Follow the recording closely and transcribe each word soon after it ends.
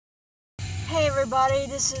Hey everybody,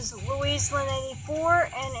 this is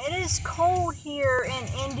LouiseLynn84 and it is cold here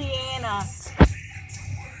in Indiana.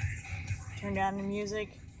 Turn down the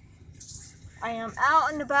music. I am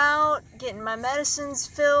out and about getting my medicines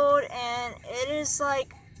filled and it is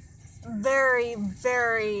like very,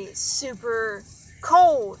 very super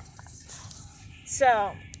cold.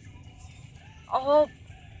 So, I hope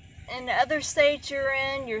in the other states you're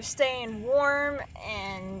in, you're staying warm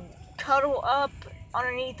and cuddle up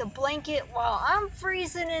underneath a blanket while I'm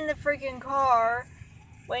freezing in the freaking car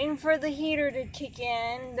waiting for the heater to kick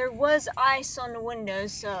in. There was ice on the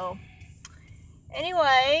windows, so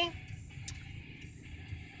anyway,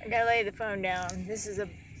 I gotta lay the phone down. This is a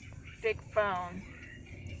big phone.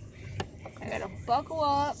 I gotta buckle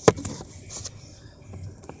up.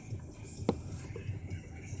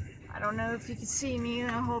 I don't know if you can see me, and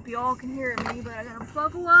I hope you all can hear me, but I gotta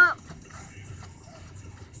buckle up.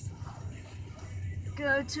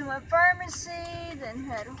 Go to my pharmacy, then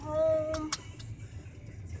head home.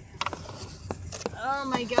 Oh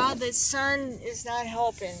my god, the sun is not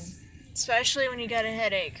helping, especially when you got a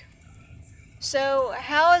headache. So,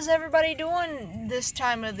 how is everybody doing this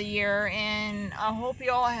time of the year? And I hope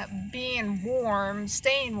you all have being warm,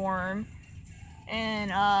 staying warm.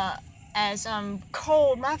 And as I'm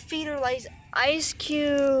cold, my feet are like ice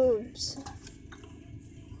cubes.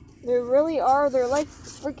 They really are. They're like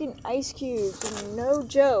freaking ice cubes, and no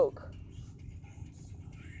joke.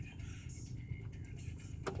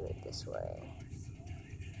 Do it this way.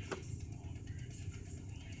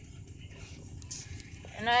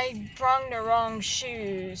 And I brung the wrong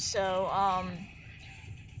shoes, so,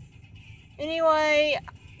 anyway,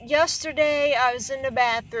 yesterday I was in the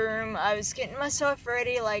bathroom, I was getting myself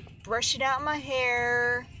ready, like brushing out my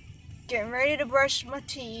hair, getting ready to brush my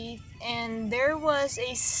teeth, and there was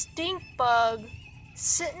a stink bug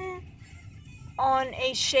sitting on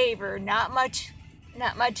a shaver, not my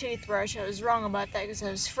toothbrush. I was wrong about that because I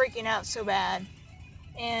was freaking out so bad.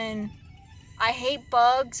 And I hate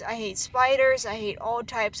bugs, I hate spiders, I hate all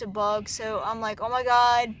types of bugs, so I'm like, oh my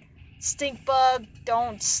god, stink bug,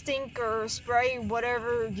 don't stink or spray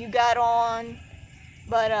whatever you got on.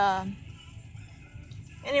 But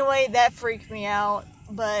anyway, that freaked me out.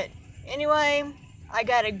 But anyway, I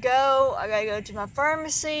gotta go to my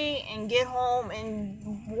pharmacy and get home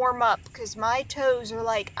and warm up because my toes are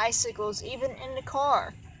like icicles even in the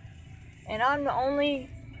car. And I'm the only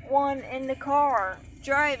one in the car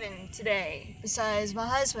driving today besides my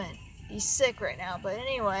husband. He's sick right now, but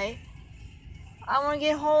anyway, I want to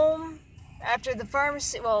get home after the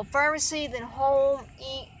pharmacy, then home,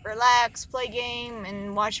 eat, relax, play game,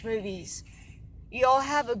 and watch movies. You all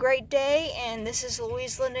have a great day, and this is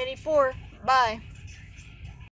LouiseLynn84. Bye.